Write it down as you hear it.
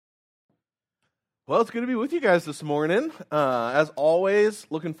Well, it's good to be with you guys this morning. As always,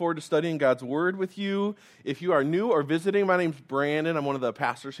 looking forward to studying God's Word with you. If you are new or visiting, my name's Brandon. I'm one of the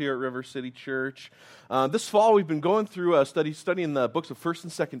pastors here at River City Church. This fall, we've been going through studying the books of 1st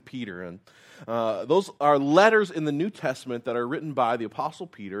and 2nd Peter. And those are letters in the New Testament that are written by the Apostle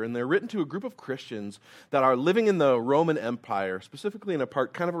Peter, and they're written to a group of Christians that are living in the Roman Empire, specifically in a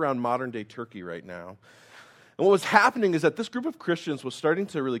part kind of around modern-day Turkey right now. And what was happening is that this group of Christians was starting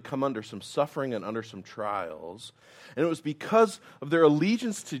to really come under some suffering and under some trials. And it was because of their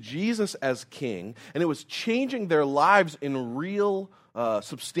allegiance to Jesus as king, and it was changing their lives in real,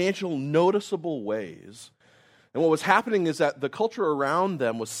 substantial, noticeable ways. And what was happening is that the culture around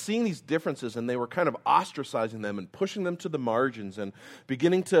them was seeing these differences, and they were kind of ostracizing them and pushing them to the margins and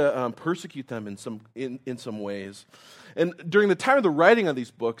beginning to persecute them in some ways. And during the time of the writing of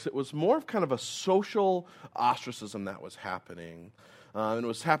these books, it was more of kind of a social ostracism that was happening. And it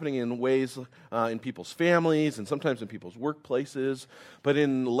was happening in ways in people's families and sometimes in people's workplaces. But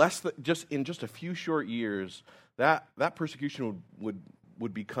in just a few short years, that persecution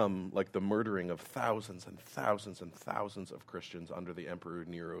would become like the murdering of thousands and thousands and thousands of Christians under the Emperor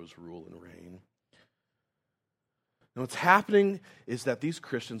Nero's rule and reign. And what's happening is that these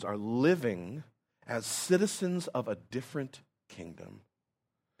Christians are living as citizens of a different kingdom.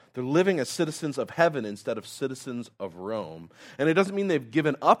 They're living as citizens of heaven instead of citizens of Rome. And it doesn't mean they've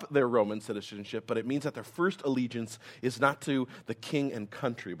given up their Roman citizenship, but it means that their first allegiance is not to the king and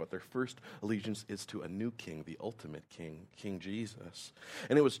country, but their first allegiance is to a new king, the ultimate king, King Jesus.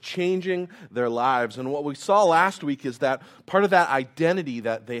 And it was changing their lives. And what we saw last week is that part of that identity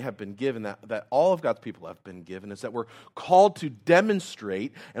that they have been given, that all of God's people have been given, is that we're called to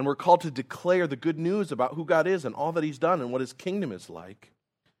demonstrate and we're called to declare the good news about who God is and all that He's done and what His kingdom is like.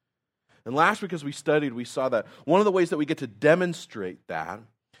 And last week as we studied, we saw that one of the ways that we get to demonstrate that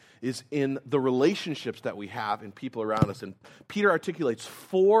is in the relationships that we have in people around us. And Peter articulates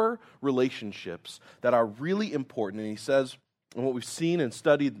 4 relationships that are really important. And he says, and what we've seen and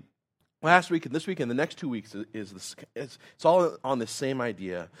studied last week and this week and the next 2 weeks it's all on the same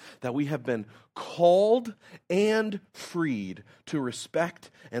idea that we have been called and freed to respect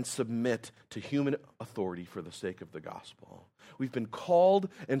and submit to human authority for the sake of the gospel. We've been called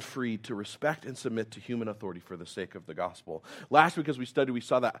and freed to respect and submit to human authority for the sake of the gospel. Last week as we studied, we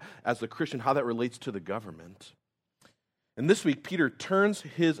saw that as the Christian, how that relates to the government. And this week, Peter turns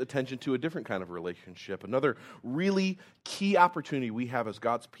his attention to a different kind of relationship, another really key opportunity we have as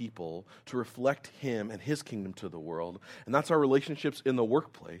God's people to reflect Him and His kingdom to the world, and that's our relationships in the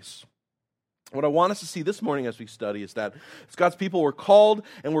workplace. What I want us to see this morning as we study is that as God's people, we're called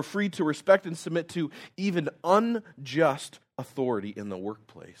and we're free to respect and submit to even unjust authority in the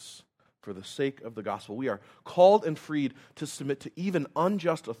workplace for the sake of the gospel. We are called and freed to submit to even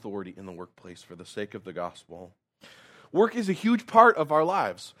unjust authority in the workplace for the sake of the gospel. Work is a huge part of our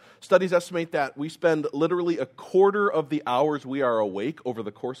lives. Studies estimate that we spend literally a quarter of the hours we are awake over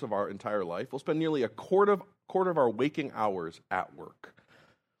the course of our entire life. We'll spend nearly a quarter of our waking hours at work.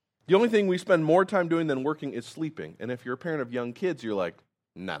 The only thing we spend more time doing than working is sleeping. And if you're a parent of young kids, you're like,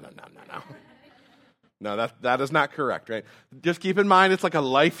 no. No, that is not correct, right? Just keep in mind it's like a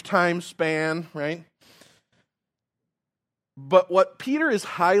lifetime span, right? But what Peter is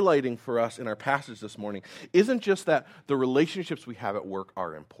highlighting for us in our passage this morning isn't just that the relationships we have at work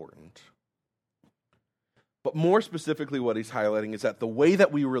are important. But more specifically, what he's highlighting is that the way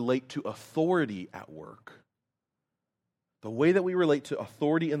that we relate to authority at work, the way that we relate to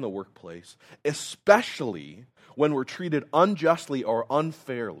authority in the workplace, especially when we're treated unjustly or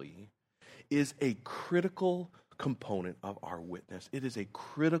unfairly, is a critical component of our witness. It is a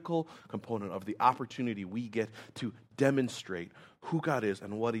critical component of the opportunity we get to demonstrate who God is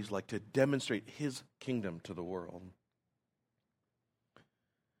and what He's like, to demonstrate His kingdom to the world.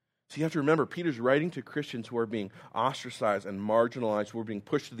 So you have to remember, Peter's writing to Christians who are being ostracized and marginalized, who are being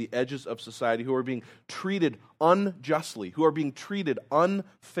pushed to the edges of society, who are being treated unjustly, who are being treated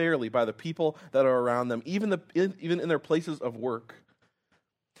unfairly by the people that are around them, even in their places of work.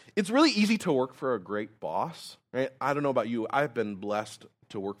 It's really easy to work for a great boss, right? I don't know about you. I've been blessed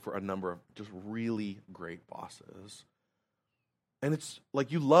to work for a number of just really great bosses. And it's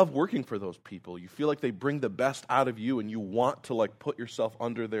like you love working for those people. You feel like they bring the best out of you and you want to put yourself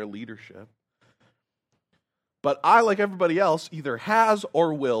under their leadership. But I, like everybody else, either has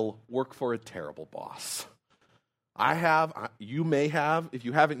or will work for a terrible boss. I have, you may have. If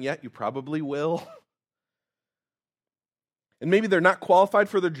you haven't yet, you probably will. And maybe they're not qualified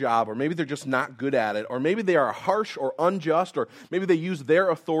for their job, or maybe they're just not good at it, or maybe they are harsh or unjust, or maybe they use their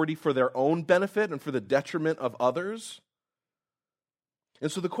authority for their own benefit and for the detriment of others.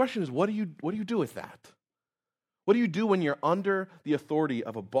 And so the question is, what do you do with that? What do you do when you're under the authority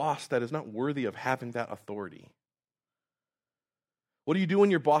of a boss that is not worthy of having that authority? What do you do when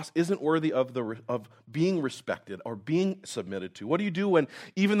your boss isn't worthy of being respected or being submitted to? What do you do when,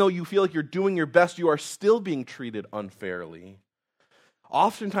 even though you feel like you're doing your best, you are still being treated unfairly?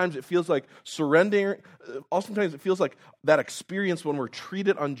 Oftentimes it feels like surrendering, oftentimes it feels like that experience when we're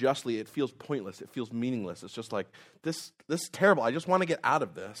treated unjustly, it feels pointless, it feels meaningless. It's just like, this is terrible. I just want to get out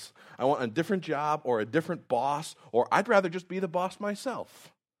of this. I want a different job or a different boss, or I'd rather just be the boss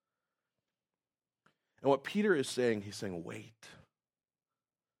myself. And what Peter is saying, he's saying, wait.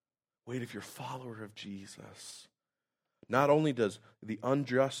 Wait, if you're a follower of Jesus, not only does the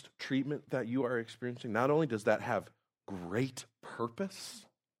unjust treatment that you are experiencing, not only does that have great purpose,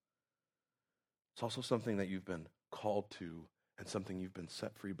 it's also something that you've been called to and something you've been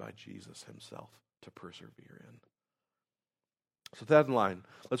set free by Jesus himself to persevere in. So with that in line,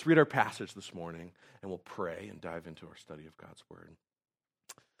 let's read our passage this morning and we'll pray and dive into our study of God's Word.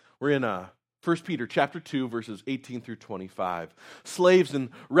 We're in 1 Peter chapter 2, verses 18 through 25. Slaves, in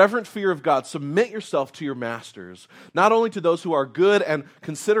reverent fear of God, submit yourself to your masters, not only to those who are good and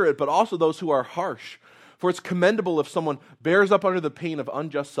considerate, but also those who are harsh. For it's commendable if someone bears up under the pain of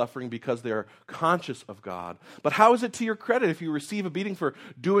unjust suffering because they are conscious of God. But how is it to your credit if you receive a beating for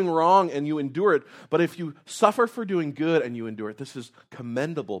doing wrong and you endure it? But if you suffer for doing good and you endure it, this is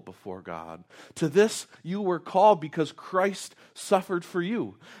commendable before God. To this you were called because Christ suffered for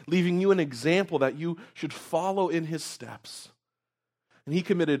you, leaving you an example that you should follow in his steps. And he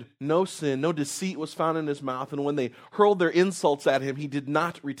committed no sin, no deceit was found in his mouth, and when they hurled their insults at him, he did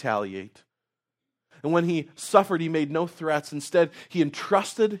not retaliate. And when he suffered, he made no threats. Instead, he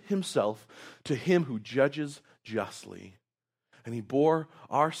entrusted himself to him who judges justly. And he bore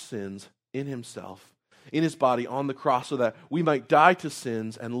our sins in himself, in his body on the cross, so that we might die to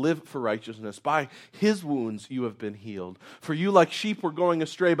sins and live for righteousness. By his wounds you have been healed. For you like sheep were going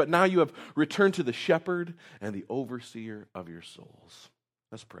astray, but now you have returned to the shepherd and the overseer of your souls.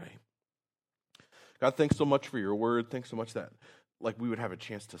 Let's pray. God, thanks so much for your word. Thanks so much that we would have a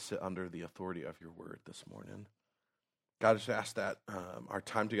chance to sit under the authority of your word this morning. God, I just ask that our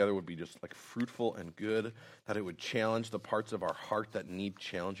time together would be just fruitful and good, that it would challenge the parts of our heart that need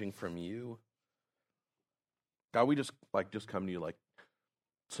challenging from you. God, we just come to you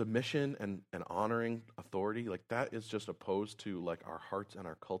submission and honoring authority, that is just opposed to our hearts and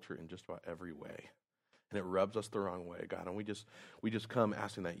our culture in just about every way. And it rubs us the wrong way, God. And we just come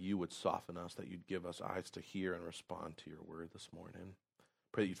asking that you would soften us, that you'd give us eyes to hear and respond to your word this morning.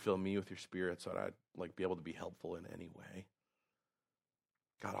 Pray that you'd fill me with your spirit so that I'd be able to be helpful in any way.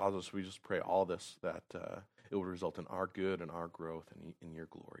 God, we just pray all this, that it would result in our good and our growth and in your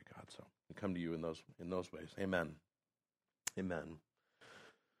glory, God. So we come to you in those ways. Amen. Amen.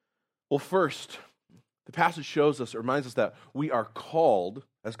 Well, first, the passage shows us, or reminds us that we are called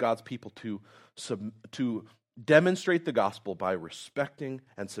as God's people to demonstrate the gospel by respecting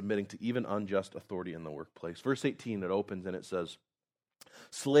and submitting to even unjust authority in the workplace. Verse 18, it opens and it says,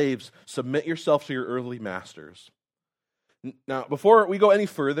 "Slaves, submit yourself to your earthly masters." Now, before we go any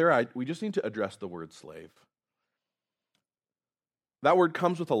further, we just need to address the word slave. That word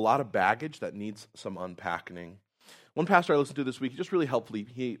comes with a lot of baggage that needs some unpacking. One pastor I listened to this week, just really helpfully,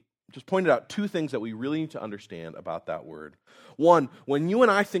 he just pointed out two things that we really need to understand about that word. One, when you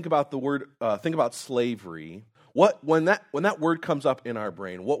and I think about the word, think about slavery, when that word comes up in our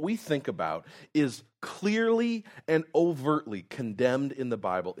brain, what we think about is clearly and overtly condemned in the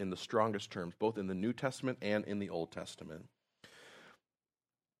Bible in the strongest terms, both in the New Testament and in the Old Testament.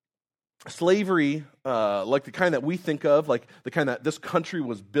 Slavery, like the kind that we think of, like the kind that this country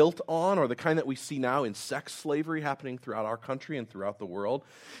was built on, or the kind that we see now in sex slavery happening throughout our country and throughout the world,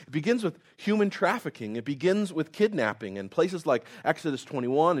 it begins with human trafficking. It begins with kidnapping. And places like Exodus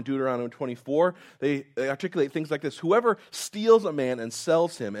 21 and Deuteronomy 24, they articulate things like this: whoever steals a man and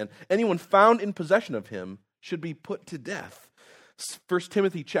sells him, and anyone found in possession of him, should be put to death. 1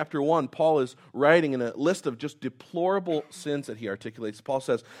 Timothy chapter 1, Paul is writing in a list of just deplorable sins that he articulates. Paul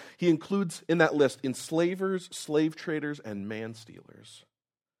says he includes in that list enslavers, slave traders, and man-stealers.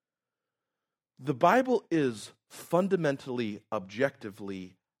 The Bible is fundamentally,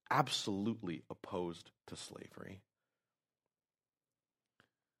 objectively, absolutely opposed to slavery.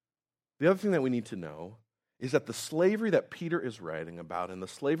 The other thing that we need to know is that the slavery that Peter is writing about, and the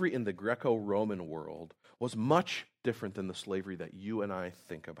slavery in the Greco-Roman world, was much different than the slavery that you and I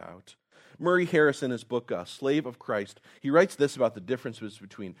think about. Murray Harris, in his book, Slave of Christ, he writes this about the differences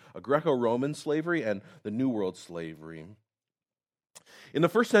between a Greco-Roman slavery and the New World slavery. In the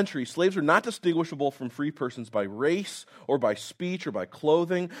first century, slaves were not distinguishable from free persons by race or by speech or by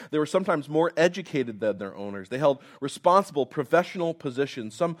clothing. They were sometimes more educated than their owners. They held responsible professional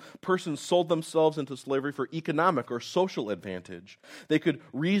positions. Some persons sold themselves into slavery for economic or social advantage. They could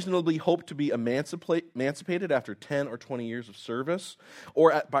reasonably hope to be emancipated after 10 or 20 years of service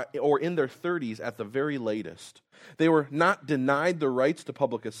or in their 30s at the very latest. They were not denied the rights to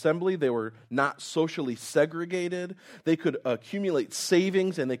public assembly. They were not socially segregated. They could accumulate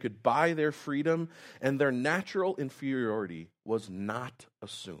savings and they could buy their freedom, and their natural inferiority was not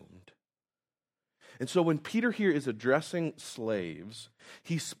assumed. And so when Peter here is addressing slaves,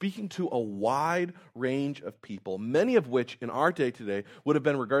 he's speaking to a wide range of people, many of which in our day today would have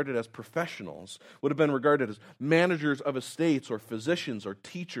been regarded as professionals, would have been regarded as managers of estates or physicians or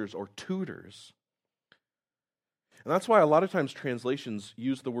teachers or tutors. And that's why a lot of times translations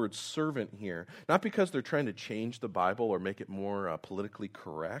use the word servant here, not because they're trying to change the Bible or make it more politically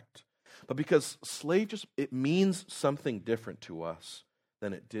correct, but because slave it means something different to us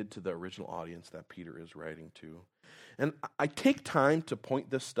than it did to the original audience that Peter is writing to. And I take time to point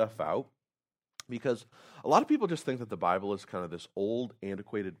this stuff out because a lot of people just think that the Bible is kind of this old,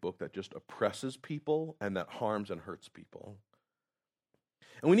 antiquated book that just oppresses people and that harms and hurts people.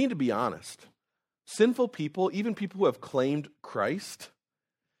 And we need to be honest. Sinful people, even people who have claimed Christ,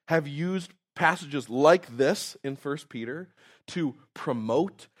 have used passages like this in 1 Peter to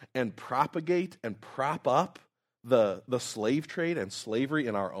promote and propagate and prop up the slave trade and slavery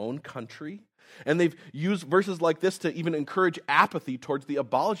in our own country. And they've used verses like this to even encourage apathy towards the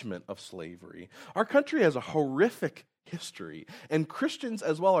abolishment of slavery. Our country has a horrific history, and Christians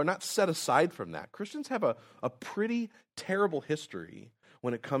as well are not set aside from that. Christians have a pretty terrible history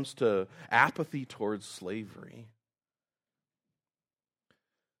when it comes to apathy towards slavery.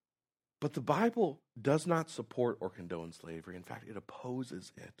 But the Bible does not support or condone slavery. In fact, it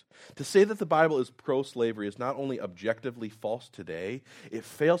opposes it. To say that the Bible is pro-slavery is not only objectively false today, it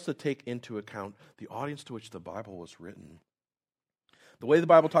fails to take into account the audience to which the Bible was written. The way the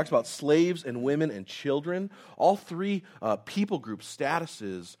Bible talks about slaves and women and children, all three people group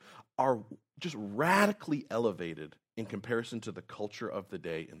statuses are just radically elevated in comparison to the culture of the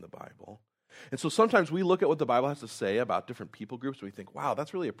day in the Bible. And so sometimes we look at what the Bible has to say about different people groups and we think, wow,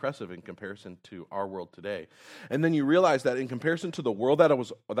 that's really oppressive in comparison to our world today. And then you realize that in comparison to the world that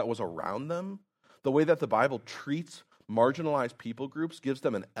was around them, the way that the Bible treats marginalized people groups gives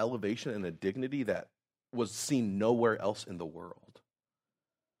them an elevation and a dignity that was seen nowhere else in the world.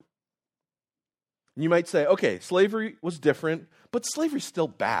 And you might say, okay, slavery was different, but slavery's still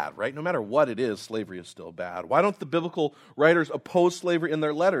bad, right? No matter what it is, slavery is still bad. Why don't the biblical writers oppose slavery in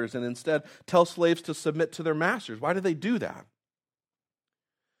their letters and instead tell slaves to submit to their masters? Why do they do that?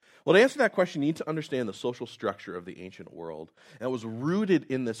 Well, to answer that question, you need to understand the social structure of the ancient world. And it was rooted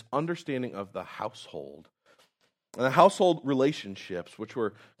in this understanding of the household. And the household relationships, which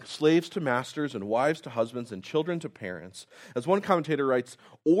were slaves to masters and wives to husbands and children to parents. As one commentator writes,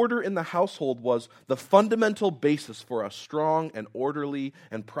 order in the household was the fundamental basis for a strong and orderly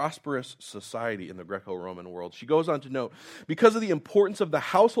and prosperous society in the Greco-Roman world. She goes on to note, because of the importance of the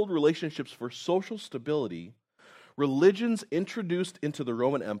household relationships for social stability, religions introduced into the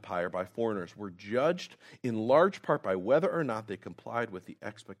Roman Empire by foreigners were judged in large part by whether or not they complied with the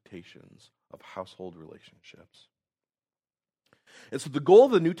expectations of household relationships. And so the goal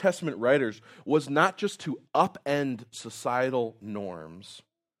of the New Testament writers was not just to upend societal norms.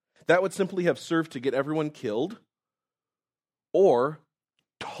 That would simply have served to get everyone killed or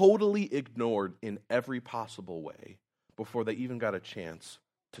totally ignored in every possible way before they even got a chance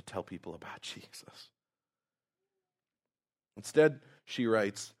to tell people about Jesus. Instead, she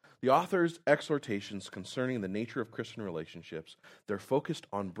writes, the author's exhortations concerning the nature of Christian relationships, they're focused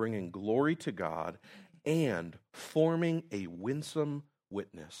on bringing glory to God and forming a winsome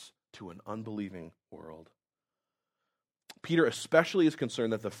witness to an unbelieving world. Peter especially is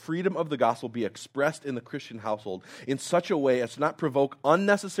concerned that the freedom of the gospel be expressed in the Christian household in such a way as to not provoke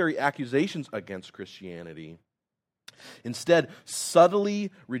unnecessary accusations against Christianity. Instead,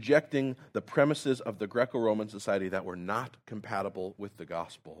 subtly rejecting the premises of the Greco-Roman society that were not compatible with the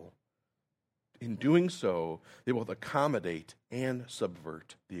gospel. In doing so, they both accommodate and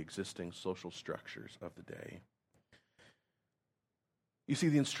subvert the existing social structures of the day. You see,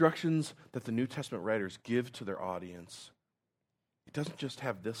 the instructions that the New Testament writers give to their audience, it doesn't just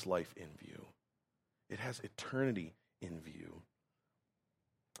have this life in view. It has eternity in view.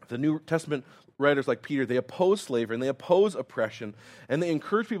 The New Testament writers like Peter, they oppose slavery and they oppose oppression, and they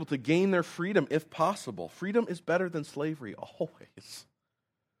encourage people to gain their freedom if possible. Freedom is better than slavery, always.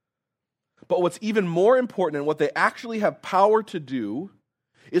 But what's even more important and what they actually have power to do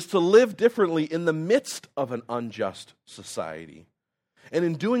is to live differently in the midst of an unjust society. And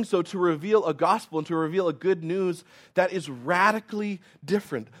in doing so, to reveal a gospel and to reveal a good news that is radically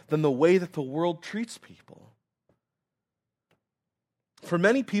different than the way that the world treats people. For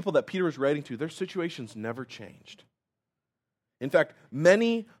many people that Peter was writing to, their situations never changed. In fact,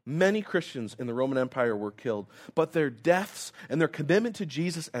 many, many Christians in the Roman Empire were killed, but their deaths and their commitment to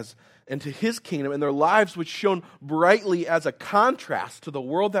Jesus and to his kingdom and their lives, which shone brightly as a contrast to the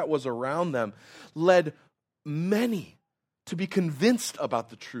world that was around them, led many to be convinced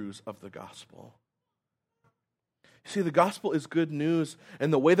about the truths of the gospel. You see, the gospel is good news,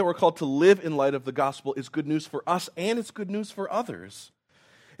 and the way that we're called to live in light of the gospel is good news for us, and it's good news for others.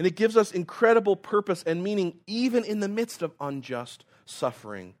 And it gives us incredible purpose and meaning even in the midst of unjust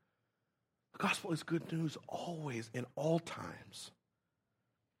suffering. The gospel is good news always, in all times.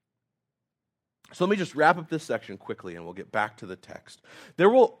 So let me just wrap up this section quickly, and we'll get back to the text.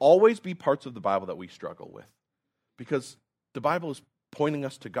 There will always be parts of the Bible that we struggle with, because the Bible is pointing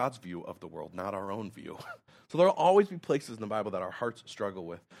us to God's view of the world, not our own view. So there will always be places in the Bible that our hearts struggle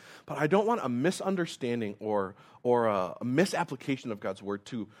with. But I don't want a misunderstanding or a misapplication of God's word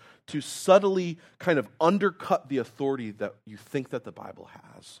to subtly kind of undercut the authority that you think that the Bible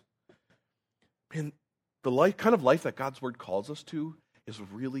has. And the kind of life that God's word calls us to is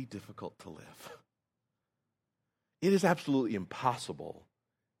really difficult to live. It is absolutely impossible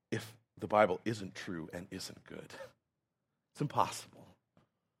if the Bible isn't true and isn't good. It's impossible.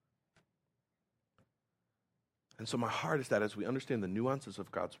 And so my heart is that as we understand the nuances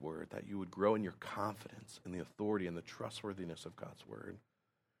of God's word, that you would grow in your confidence in the authority and the trustworthiness of God's word.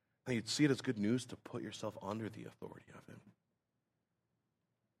 And you'd see it as good news to put yourself under the authority of him.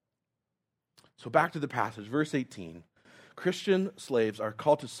 So back to the passage, verse 18. Christian slaves are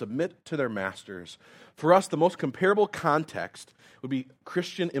called to submit to their masters. For us, the most comparable context would be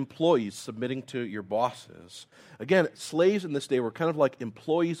Christian employees submitting to your bosses. Again, slaves in this day were kind of like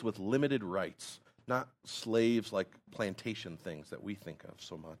employees with limited rights, not slaves like plantation things that we think of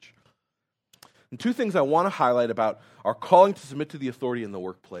so much. And two things I want to highlight about our calling to submit to the authority in the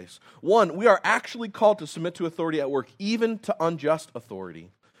workplace. One, we are actually called to submit to authority at work, even to unjust authority.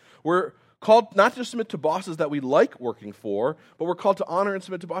 We're called not to submit to bosses that we like working for, but we're called to honor and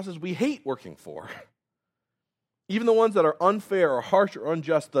submit to bosses we hate working for. Even the ones that are unfair or harsh or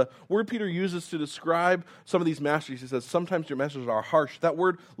unjust. The word Peter uses to describe some of these masters, he says, sometimes your masters are harsh. That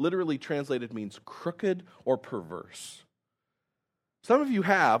word literally translated means crooked or perverse. Some of you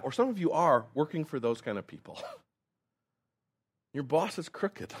have, or some of you are, working for those kind of people. Your boss is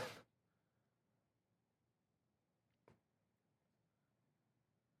crooked.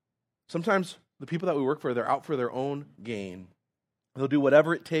 Sometimes the people that we work for, they're out for their own gain. They'll do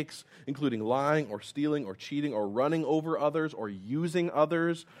whatever it takes, including lying or stealing or cheating or running over others or using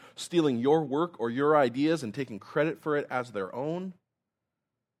others, stealing your work or your ideas and taking credit for it as their own.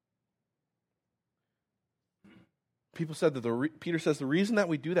 Peter says the reason that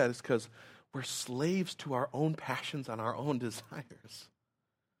we do that is because we're slaves to our own passions and our own desires.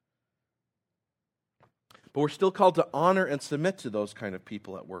 But we're still called to honor and submit to those kind of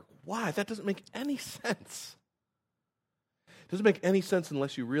people at work. Why? That doesn't make any sense. It doesn't make any sense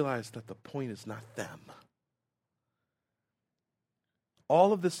unless you realize that the point is not them.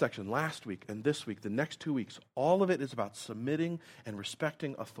 All of this section, last week and this week, the next 2 weeks, all of it is about submitting and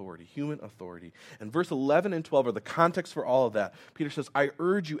respecting authority, human authority. And verse 11 and 12 are the context for all of that. Peter says, I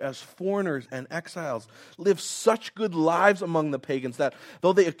urge you as foreigners and exiles, live such good lives among the pagans that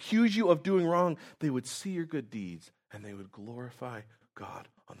though they accuse you of doing wrong, they would see your good deeds and they would glorify God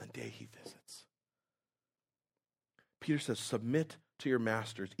on the day he visits. Peter says, submit to your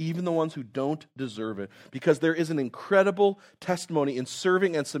masters, even the ones who don't deserve it, because there is an incredible testimony in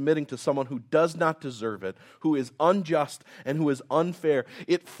serving and submitting to someone who does not deserve it, who is unjust and who is unfair.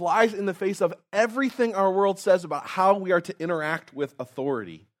 It flies in the face of everything our world says about how we are to interact with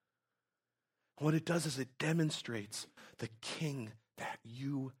authority. What it does is it demonstrates the king that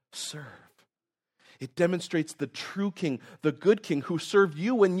you serve. It demonstrates the true king, the good king who served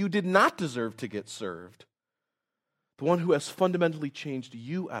you when you did not deserve to get served. The one who has fundamentally changed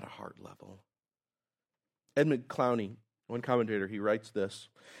you at a heart level. Edmund Clowney, one commentator, he writes this.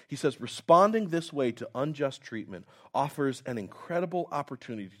 He says, responding this way to unjust treatment offers an incredible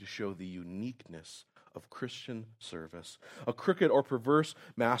opportunity to show the uniqueness of Christian service. A crooked or perverse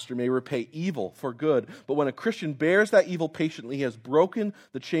master may repay evil for good, but when a Christian bears that evil patiently, he has broken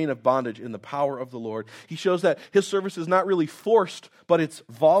the chain of bondage in the power of the Lord. He shows that his service is not really forced, but it's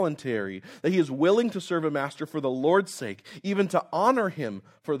voluntary, that he is willing to serve a master for the Lord's sake, even to honor him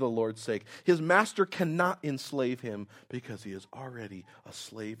for the Lord's sake. His master cannot enslave him because he is already a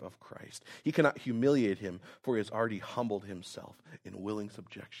slave of Christ. He cannot humiliate him, for he has already humbled himself in willing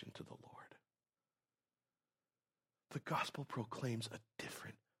subjection to the Lord. The gospel proclaims a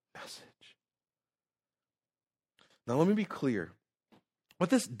different message. Now, let me be clear. What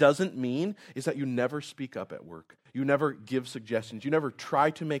this doesn't mean is that you never speak up at work. You never give suggestions. You never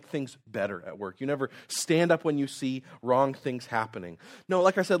try to make things better at work. You never stand up when you see wrong things happening. No,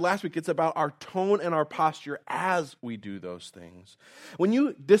 like I said last week, it's about our tone and our posture as we do those things. When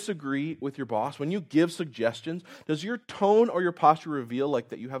you disagree with your boss, when you give suggestions, does your tone or your posture reveal like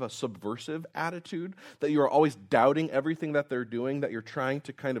that you have a subversive attitude, that you are always doubting everything that they're doing, that you're trying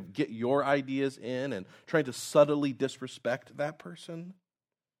to kind of get your ideas in and trying to subtly disrespect that person?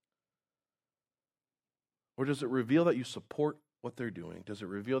 Or does it reveal that you support what they're doing? Does it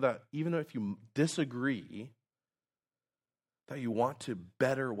reveal that even if you disagree, that you want to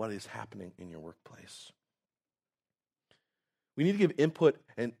better what is happening in your workplace? We need to give input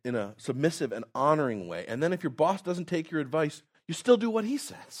in a submissive and honoring way. And then if your boss doesn't take your advice, you still do what he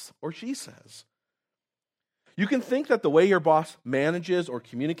says or she says. You can think that the way your boss manages or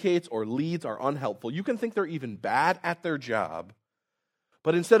communicates or leads are unhelpful. You can think they're even bad at their job.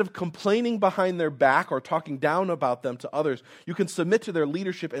 But instead of complaining behind their back or talking down about them to others, you can submit to their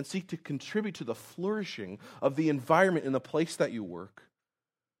leadership and seek to contribute to the flourishing of the environment in the place that you work.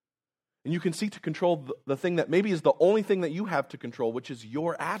 And you can seek to control the thing that maybe is the only thing that you have to control, which is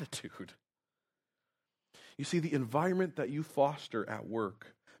your attitude. You see, the environment that you foster at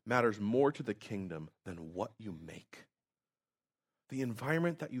work matters more to the kingdom than what you make. The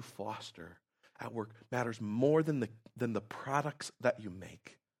environment that you foster at work matters more than the products that you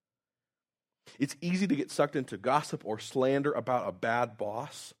make. It's easy to get sucked into gossip or slander about a bad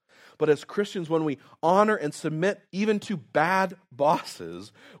boss. But as Christians, when we honor and submit even to bad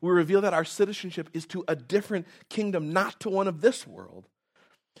bosses, we reveal that our citizenship is to a different kingdom, not to one of this world.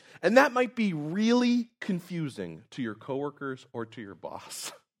 And that might be really confusing to your coworkers or to your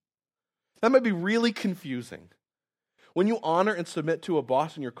boss. That might be really confusing. When you honor and submit to a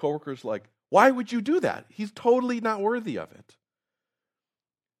boss and your coworkers like, why would you do that? He's totally not worthy of it.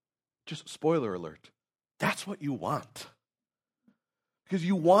 Just spoiler alert, that's what you want. Because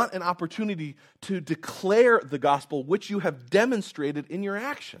you want an opportunity to declare the gospel, which you have demonstrated in your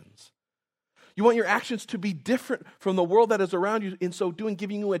actions. You want your actions to be different from the world that is around you, in so doing,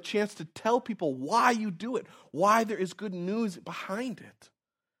 giving you a chance to tell people why you do it, why there is good news behind it.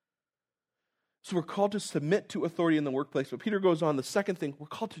 So we're called to submit to authority in the workplace. But Peter goes on, the second thing, we're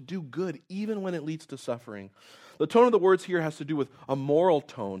called to do good even when it leads to suffering. The tone of the words here has to do with a moral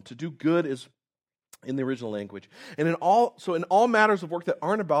tone. To do good is in the original language. And in all matters of work that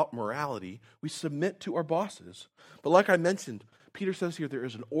aren't about morality, we submit to our bosses. But like I mentioned, Peter says here there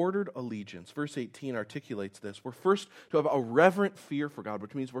is an ordered allegiance. Verse 18 articulates this. We're first to have a reverent fear for God,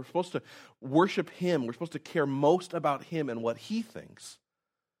 which means we're supposed to worship Him. We're supposed to care most about Him and what He thinks.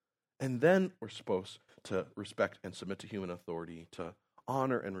 And then we're supposed to respect and submit to human authority, to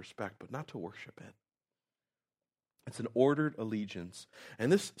honor and respect, but not to worship it. It's an ordered allegiance.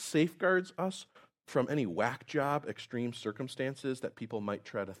 And this safeguards us from any whack job, extreme circumstances that people might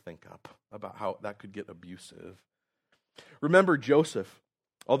try to think up about how that could get abusive. Remember Joseph.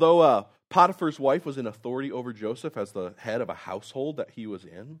 Although Potiphar's wife was in authority over Joseph as the head of a household that he was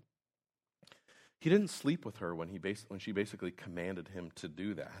in, he didn't sleep with her when she basically commanded him to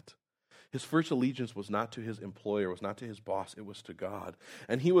do that. His first allegiance was not to his employer, was not to his boss, it was to God.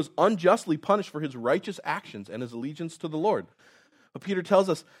 And he was unjustly punished for his righteous actions and his allegiance to the Lord. But Peter tells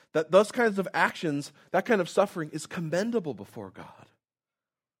us that those kinds of actions, that kind of suffering is commendable before God.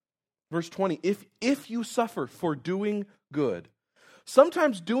 Verse 20, if you suffer for doing good,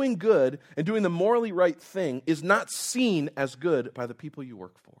 sometimes doing good and doing the morally right thing is not seen as good by the people you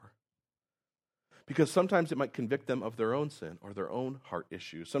work for. Because sometimes it might convict them of their own sin or their own heart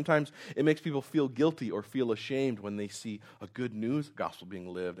issues. Sometimes it makes people feel guilty or feel ashamed when they see a good news gospel being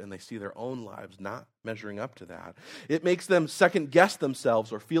lived and they see their own lives not measuring up to that. It makes them second guess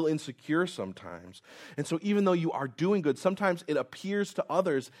themselves or feel insecure sometimes. And so even though you are doing good, sometimes it appears to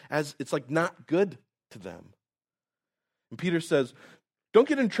others as it's like not good to them. And Peter says, don't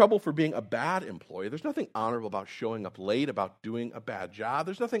get in trouble for being a bad employee. There's nothing honorable about showing up late, about doing a bad job.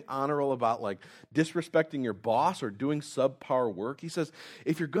 There's nothing honorable about like disrespecting your boss or doing subpar work. He says,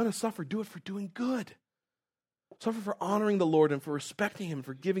 if you're going to suffer, do it for doing good. Suffer for honoring the Lord and for respecting Him,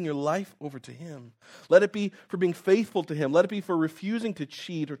 for giving your life over to Him. Let it be for being faithful to Him. Let it be for refusing to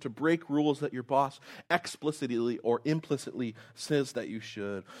cheat or to break rules that your boss explicitly or implicitly says that you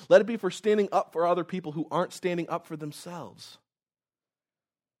should. Let it be for standing up for other people who aren't standing up for themselves.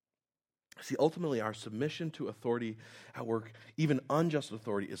 See, ultimately, our submission to authority at work, even unjust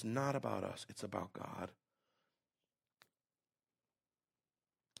authority, is not about us. It's about God.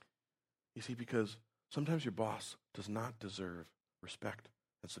 You see, because sometimes your boss does not deserve respect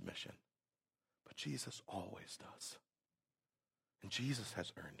and submission, but Jesus always does. And Jesus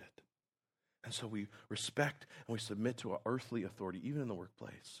has earned it. And so we respect and we submit to our earthly authority, even in the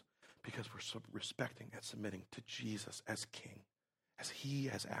workplace, because we're respecting and submitting to Jesus as King, as He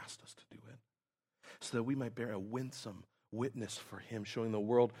has asked us to do it, so that we might bear a winsome witness for Him, showing the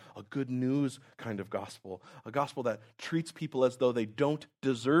world a good news kind of gospel, a gospel that treats people as though they don't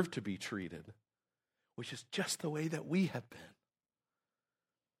deserve to be treated, which is just the way that we have been.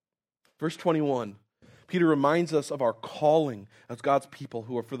 Verse 21, Peter reminds us of our calling as God's people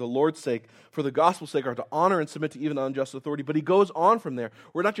who are, for the Lord's sake, for the gospel's sake, are to honor and submit to even unjust authority. But he goes on from there.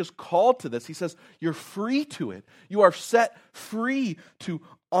 We're not just called to this. He says, you're free to it. You are set free to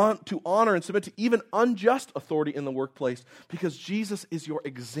honor and submit to even unjust authority in the workplace, because Jesus is your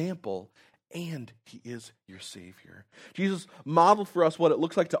example and He is your Savior. Jesus modeled for us what it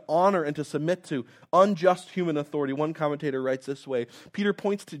looks like to honor and to submit to unjust human authority. One commentator writes this way: Peter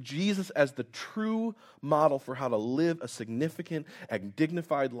points to Jesus as the true model for how to live a significant and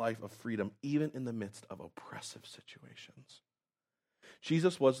dignified life of freedom, even in the midst of oppressive situations.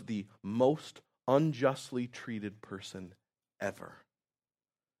 Jesus was the most unjustly treated person ever.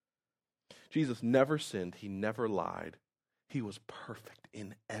 Jesus never sinned. He never lied. He was perfect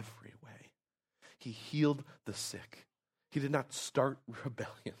in every way. He healed the sick. He did not start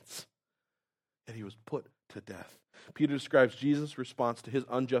rebellions. And He was put to death. Peter describes Jesus' response to His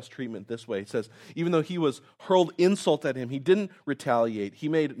unjust treatment this way. He says, even though He was hurled insult at Him, He didn't retaliate. He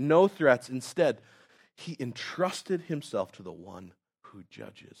made no threats. Instead, He entrusted Himself to the one who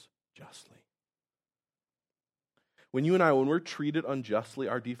judges justly. When we're treated unjustly,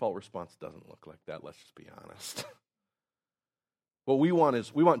 our default response doesn't look like that. Let's just be honest. What we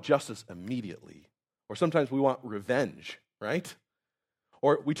want justice immediately. Or sometimes we want revenge, right?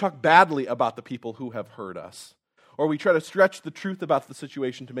 Or we talk badly about the people who have hurt us. Or we try to stretch the truth about the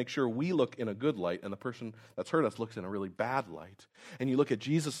situation to make sure we look in a good light and the person that's hurt us looks in a really bad light. And you look at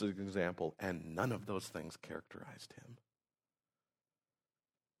Jesus' example, and none of those things characterized Him.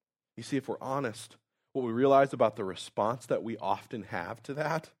 You see, if we're honest, what we realize about the response that we often have to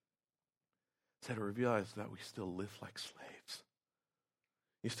that is that we realize that we still live like slaves.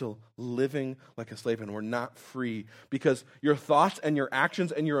 You're still living like a slave, and we're not free because your thoughts and your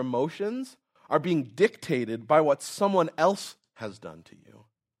actions and your emotions are being dictated by what someone else has done to you.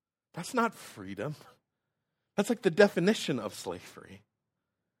 That's not freedom. That's like the definition of slavery.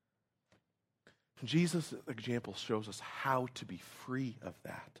 Jesus' example shows us how to be free of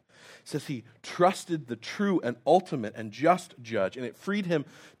that. It says He trusted the true and ultimate and just judge, and it freed Him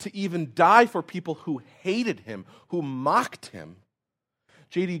to even die for people who hated Him, who mocked Him.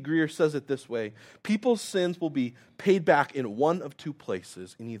 J.D. Greer says it this way: people's sins will be paid back in one of two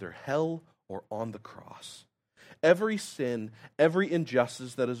places, in either hell or on the cross. Every sin, every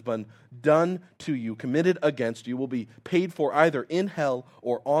injustice that has been done to you, committed against you, will be paid for either in hell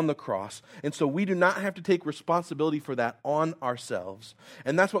or on the cross. And so we do not have to take responsibility for that on ourselves.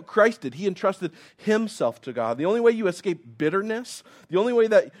 And that's what Christ did. He entrusted Himself to God. The only way you escape bitterness, the only way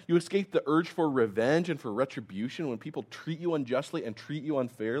that you escape the urge for revenge and for retribution when people treat you unjustly and treat you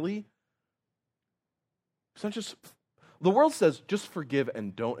unfairly, it's not just, the world says just forgive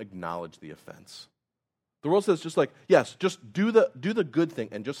and don't acknowledge the offense. The world says just like, yes, just do the good thing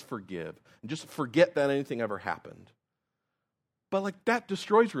and just forgive. And just forget that anything ever happened. But like that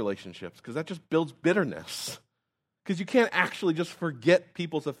destroys relationships because that just builds bitterness. Because you can't actually just forget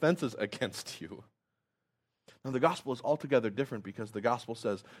people's offenses against you. Now the gospel is altogether different because the gospel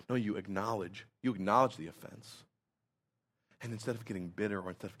says, no, you acknowledge the offense. And instead of getting bitter or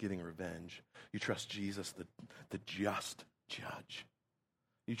instead of getting revenge, you trust Jesus, the just judge.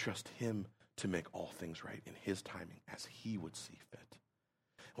 You trust Him to make all things right in His timing as He would see fit.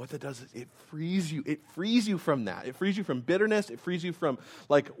 And what that does is it frees you. It frees you from that. It frees you from bitterness. It frees you from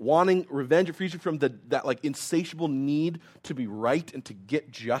like wanting revenge. It frees you from that like insatiable need to be right and to get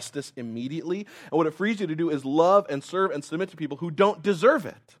justice immediately. And what it frees you to do is love and serve and submit to people who don't deserve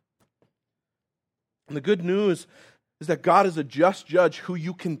it. And the good news is that God is a just judge who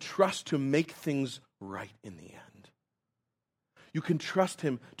you can trust to make things right in the end. You can trust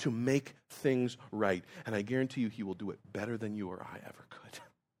him to make things right. And I guarantee you he will do it better than you or I ever could.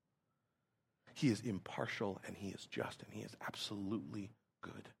 He is impartial and he is just and he is absolutely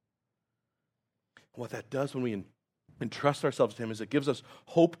good. What that does when we entrust ourselves to him is it gives us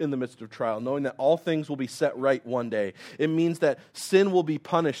hope in the midst of trial, knowing that all things will be set right one day. It means that sin will be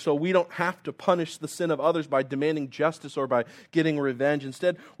punished, so we don't have to punish the sin of others by demanding justice or by getting revenge.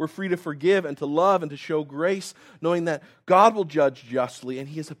 Instead, we're free to forgive and to love and to show grace, knowing that God will judge justly and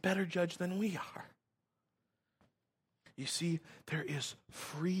he is a better judge than we are. You see, there is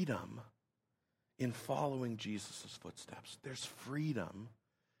freedom in following Jesus' footsteps. There's freedom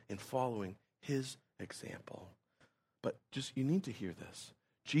in following his example. But you need to hear this.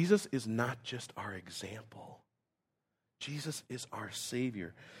 Jesus is not just our example. Jesus is our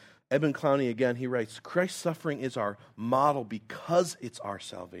Savior. Edmund Clowney, again, he writes, Christ's suffering is our model because it's our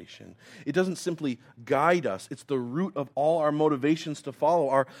salvation. It doesn't simply guide us. It's the root of all our motivations to follow.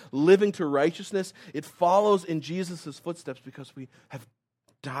 Our living to righteousness, it follows in Jesus' footsteps because we have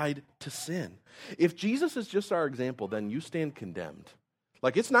died to sin. If Jesus is just our example, then you stand condemned.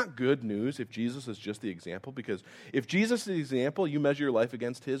 Like, it's not good news if Jesus is just the example, because if Jesus is the example, you measure your life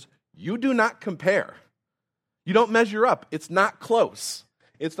against his, you do not compare. You don't measure up. It's not close.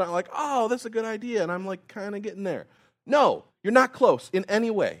 It's not like, oh, that's a good idea, and I'm like kind of getting there. No, you're not close in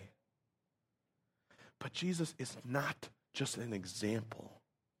any way. But Jesus is not just an example.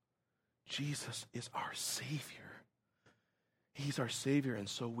 Jesus is our Savior. He's our Savior, and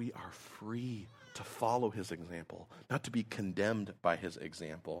so we are free to follow his example, not to be condemned by his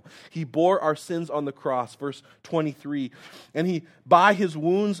example. He bore our sins on the cross, verse 23, and by his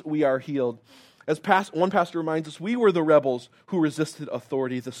wounds we are healed. As one pastor reminds us, we were the rebels who resisted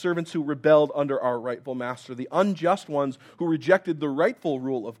authority, the servants who rebelled under our rightful master, the unjust ones who rejected the rightful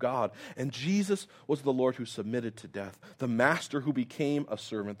rule of God. And Jesus was the Lord who submitted to death, the master who became a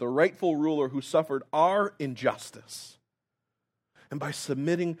servant, the rightful ruler who suffered our injustice. And by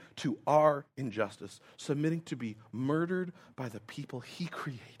submitting to our injustice, submitting to be murdered by the people he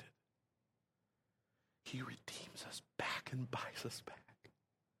created, he redeems us back and buys us back.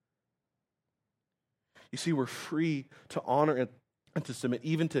 You see, we're free to honor and to submit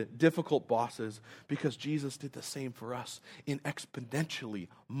even to difficult bosses because Jesus did the same for us in exponentially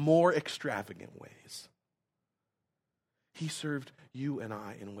more extravagant ways. He served you and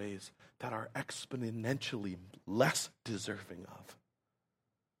I in ways that are exponentially less deserving of.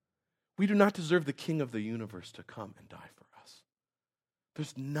 We do not deserve the King of the universe to come and die for us.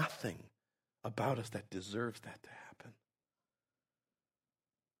 There's nothing about us that deserves that to happen.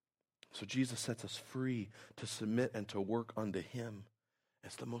 So Jesus sets us free to submit and to work unto him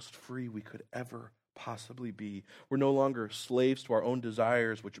as the most free we could ever possibly be. We're no longer slaves to our own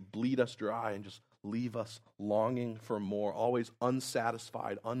desires, which bleed us dry and just leave us longing for more, always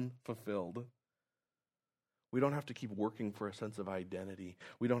unsatisfied, unfulfilled. We don't have to keep working for a sense of identity.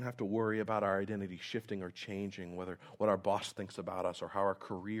 We don't have to worry about our identity shifting or changing, whether what our boss thinks about us or how our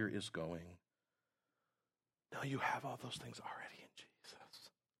career is going. No, you have all those things already in Jesus.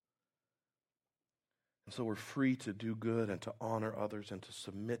 And so we're free to do good and to honor others and to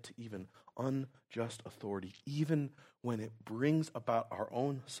submit to even unjust authority, even when it brings about our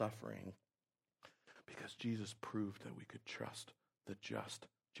own suffering, because Jesus proved that we could trust the just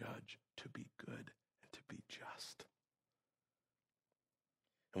judge to be good. To be just.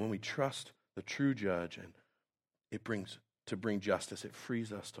 And when we trust the true judge and it brings to bring justice, it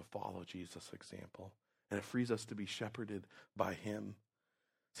frees us to follow Jesus' example. And it frees us to be shepherded by him.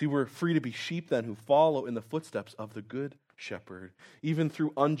 See, we're free to be sheep then who follow in the footsteps of the good shepherd, even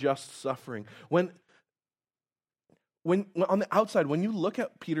through unjust suffering. When on the outside, when you look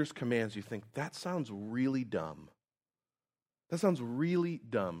at Peter's commands, you think, that sounds really dumb. That sounds really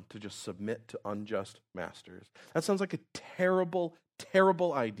dumb to just submit to unjust masters. That sounds like a terrible,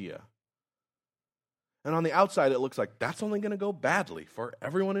 terrible idea. And on the outside, it looks like that's only going to go badly for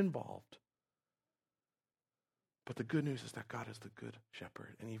everyone involved. But the good news is that God is the good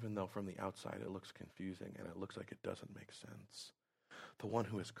shepherd. And even though from the outside it looks confusing and it looks like it doesn't make sense, the one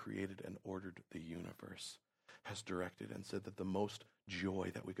who has created and ordered the universe has directed and said that the most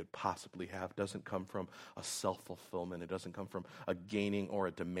joy that we could possibly have doesn't come from a self-fulfillment. It doesn't come from a gaining or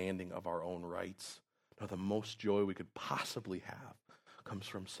a demanding of our own rights. No, the most joy we could possibly have comes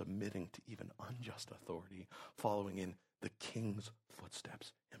from submitting to even unjust authority, following in the king's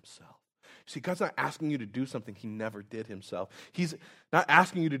footsteps himself. See, God's not asking you to do something he never did himself. He's not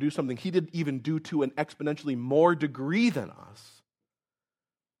asking you to do something he didn't even do to an exponentially more degree than us.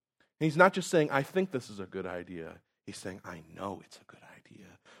 And he's not just saying, I think this is a good idea. He's saying, I know it's a good idea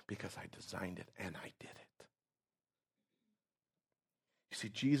because I designed it and I did it. See,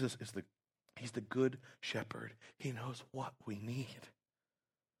 Jesus is He's the good shepherd. He knows what we need.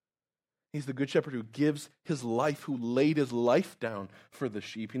 He's the good shepherd who gives his life, who laid his life down for the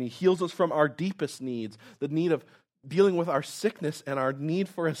sheep. And he heals us from our deepest needs, the need of dealing with our sickness and our need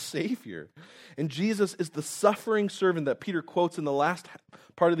for a Savior. And Jesus is the suffering servant that Peter quotes in the last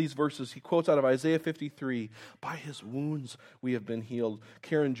part of these verses. He quotes out of Isaiah 53, by his wounds we have been healed.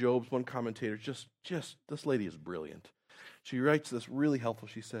 Karen Jobes, one commentator, just this lady is brilliant. She writes this really helpful.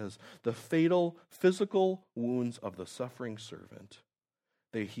 She says, the fatal physical wounds of the suffering servant,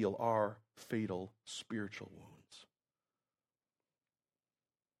 they heal our fatal spiritual wounds.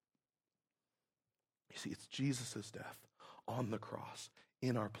 You see, it's Jesus' death on the cross,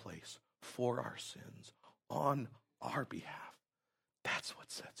 in our place, for our sins, on our behalf. That's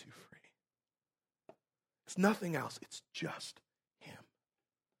what sets you free. It's nothing else. It's just him.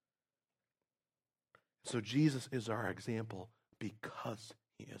 So Jesus is our example because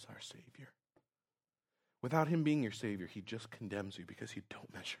he is our Savior. Without him being your Savior, he just condemns you because you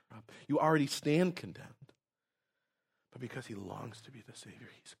don't measure up. You already stand condemned. But because he longs to be the Savior,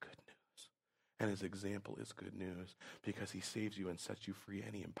 he's good news. And his example is good news because he saves you and sets you free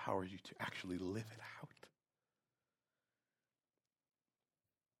and he empowers you to actually live it out.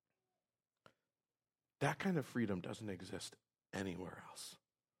 That kind of freedom doesn't exist anywhere else.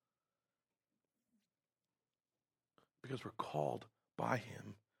 Because we're called by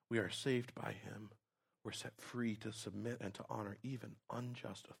him. We are saved by him. We're set free to submit and to honor even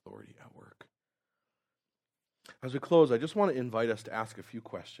unjust authority at work. As we close, I just want to invite us to ask a few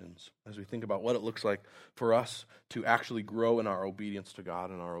questions as we think about what it looks like for us to actually grow in our obedience to God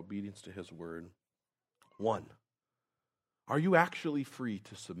and our obedience to his word. 1, are you actually free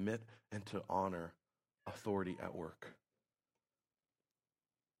to submit and to honor authority at work?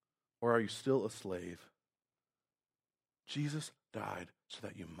 Or are you still a slave? Jesus died so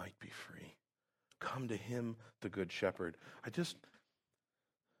that you might be free. Come to him, the good shepherd. The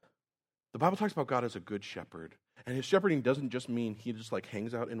Bible talks about God as a good shepherd. And his shepherding doesn't just mean he just like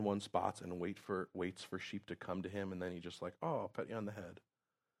hangs out in one spot and waits for sheep to come to him and then he just like, oh, I'll pet you on the head.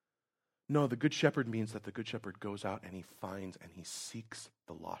 No, the good shepherd means that the good shepherd goes out and he finds and he seeks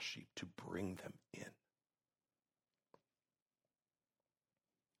the lost sheep to bring them in.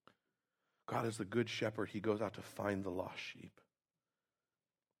 God is the good shepherd. He goes out to find the lost sheep.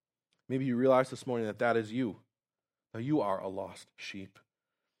 Maybe you realize this morning that that is you. Now you are a lost sheep.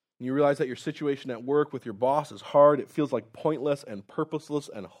 And you realize that your situation at work with your boss is hard. It feels like pointless and purposeless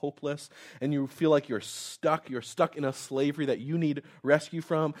and hopeless. And you feel like you're stuck. You're stuck in a slavery that you need rescue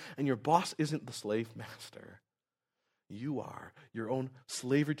from. And your boss isn't the slave master. You are your own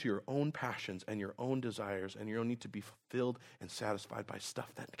slavery to your own passions and your own desires and your own need to be fulfilled and satisfied by stuff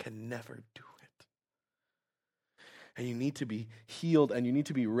that can never do it. And you need to be healed and you need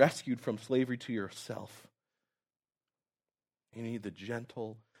to be rescued from slavery to yourself. You need the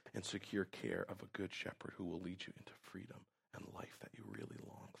gentle and secure care of a good shepherd who will lead you into freedom and life that you really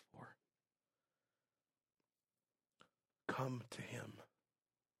long for. Come to him.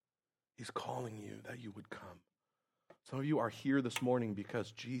 He's calling you that you would come. Some of you are here this morning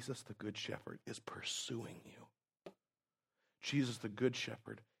because Jesus, the good shepherd, is pursuing you. Jesus, the good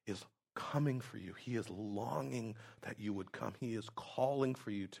shepherd, is coming for you. He is longing that you would come. He is calling for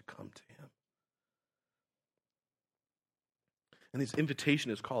you to come to him. And his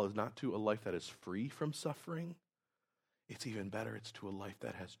invitation, his call, is not to a life that is free from suffering. It's even better, it's to a life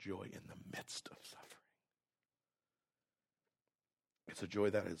that has joy in the midst of suffering. It's a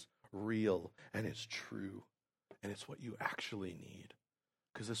joy that is real and is true. And it's what you actually need.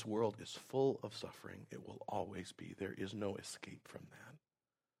 Because this world is full of suffering. It will always be. There is no escape from that.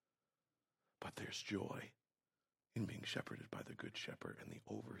 But there's joy in being shepherded by the good shepherd and the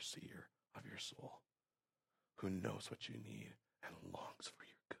overseer of your soul, who knows what you need and longs for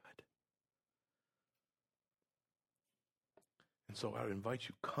your good. And so I would invite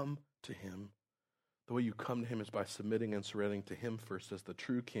you, come to him. The way you come to him is by submitting and surrendering to him first as the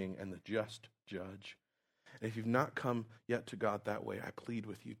true king and the just judge. And if you've not come yet to God that way, I plead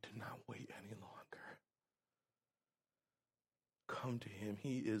with you to not wait any longer. Come to him.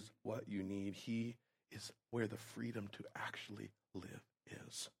 He is what you need. He is where the freedom to actually live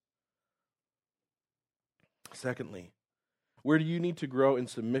is. Secondly, where do you need to grow in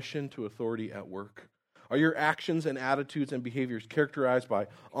submission to authority at work? Are your actions and attitudes and behaviors characterized by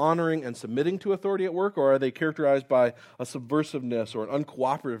honoring and submitting to authority at work, or are they characterized by a subversiveness or an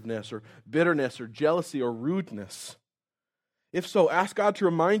uncooperativeness or bitterness or jealousy or rudeness? If so, ask God to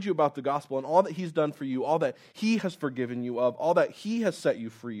remind you about the gospel and all that he's done for you, all that he has forgiven you of, all that he has set you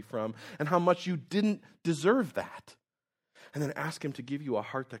free from, and how much you didn't deserve that. And then ask him to give you a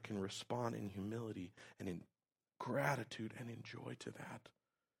heart that can respond in humility and in gratitude and in joy to that.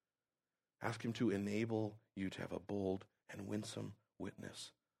 Ask him to enable you to have a bold and winsome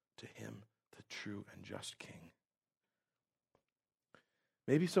witness to him, the true and just King.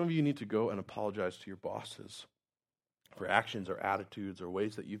 Maybe some of you need to go and apologize to your bosses for actions or attitudes or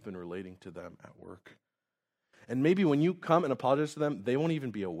ways that you've been relating to them at work. And maybe when you come and apologize to them, they won't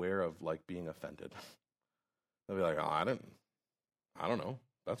even be aware of being offended. They'll be like, oh, I don't know.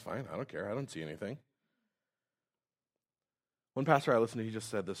 That's fine. I don't care. I don't see anything. One pastor I listened to, he just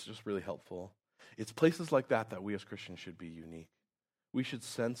said this is just really helpful. It's places like that we as Christians should be unique. We should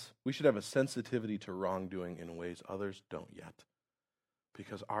have a sensitivity to wrongdoing in ways others don't yet.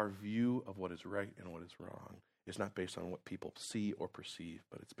 Because our view of what is right and what is wrong is not based on what people see or perceive,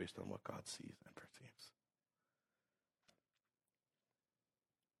 but it's based on what God sees and perceives.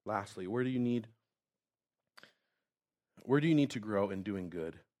 Lastly, where do you need to grow in doing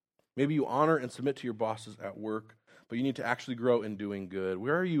good? Maybe you honor and submit to your bosses at work, but you need to actually grow in doing good.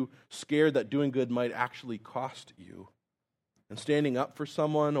 Where are you scared that doing good might actually cost you? In standing up for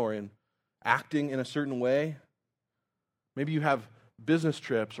someone or in acting in a certain way? Maybe you have business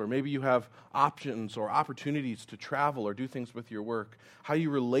trips, or maybe you have options or opportunities to travel or do things with your work. How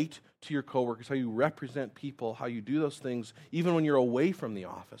you relate to your coworkers, how you represent people, how you do those things even when you're away from the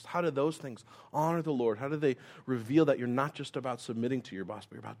office. How do those things honor the Lord? How do they reveal that you're not just about submitting to your boss,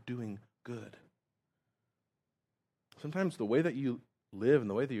 but you're about doing good? Sometimes the way that you live and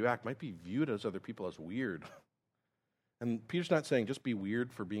the way that you act might be viewed as other people as weird. And Peter's not saying just be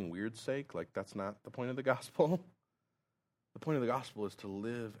weird for being weird's sake. That's not the point of the gospel. The point of the gospel is to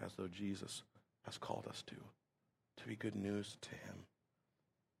live as though Jesus has called us to be good news to him.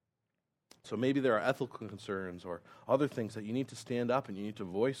 So maybe there are ethical concerns or other things that you need to stand up and you need to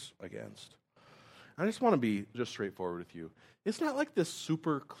voice against. I just want to be just straightforward with you. It's not like this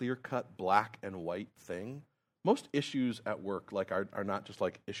super clear-cut black and white thing. Most issues at work are not just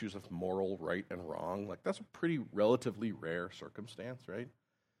issues of moral right and wrong. That's a pretty relatively rare circumstance, right?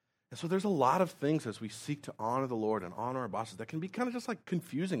 And so there's a lot of things as we seek to honor the Lord and honor our bosses that can be kind of just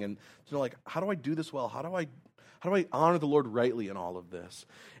confusing and how do I do this well? How do I honor the Lord rightly in all of this?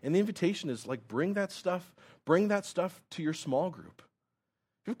 And the invitation is bring that stuff to your small group.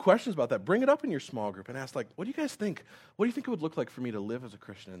 If you have questions about that, bring it up in your small group and ask what do you guys think? What do you think it would look like for me to live as a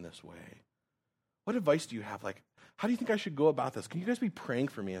Christian in this way? What advice do you have? How do you think I should go about this? Can you guys be praying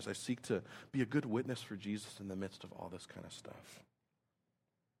for me as I seek to be a good witness for Jesus in the midst of all this kind of stuff?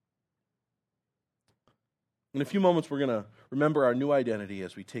 In a few moments, we're going to remember our new identity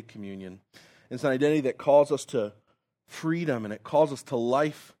as we take communion. It's an identity that calls us to freedom, and it calls us to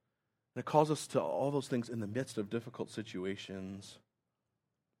life, and it calls us to all those things in the midst of difficult situations.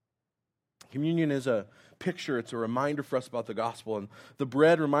 Communion is a picture, it's a reminder for us about the gospel, and the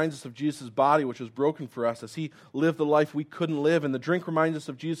bread reminds us of Jesus' body, which was broken for us as he lived the life we couldn't live, and the drink reminds us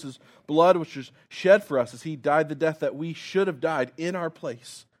of Jesus' blood, which was shed for us as he died the death that we should have died in our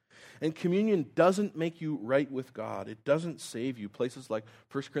place. And communion doesn't make you right with God. It doesn't save you. Places like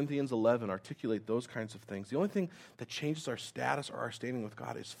 1 Corinthians 11 articulate those kinds of things. The only thing that changes our status or our standing with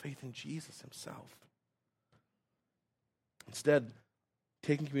God is faith in Jesus himself. Instead,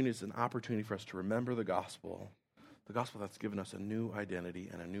 taking communion is an opportunity for us to remember the gospel that's given us a new identity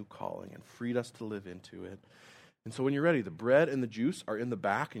and a new calling and freed us to live into it. And so when you're ready, the bread and the juice are in the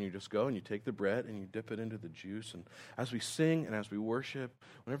back, and you just go and you take the bread and you dip it into the juice. And as we sing and as we worship,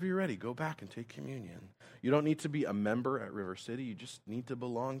 whenever you're ready, go back and take communion. You don't need to be a member at River City. You just need to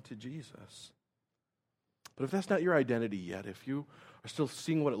belong to Jesus. But if that's not your identity yet, if you are still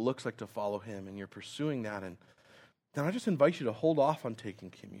seeing what it looks like to follow him and you're pursuing that, then I just invite you to hold off on taking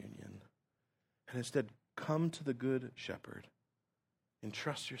communion and instead come to the Good Shepherd and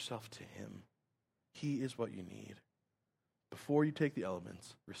trust yourself to him. He is what you need. Before you take the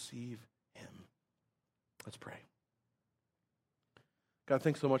elements, receive him. Let's pray. God,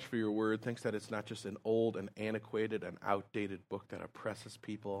 thanks so much for your word. Thanks that it's not just an old and antiquated and outdated book that oppresses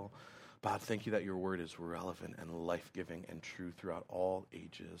people. God, thank you that your word is relevant and life-giving and true throughout all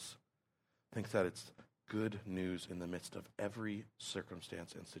ages. Thanks that it's good news in the midst of every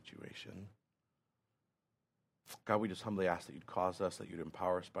circumstance and situation. God, we just humbly ask that you'd cause us, that you'd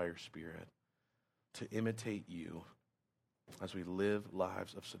empower us by your Spirit to imitate you as we live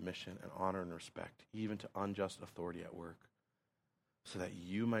lives of submission and honor and respect, even to unjust authority at work, so that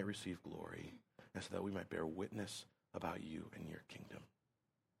you might receive glory and so that we might bear witness about you and your kingdom.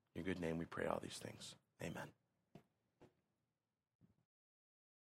 In your good name we pray all these things. Amen.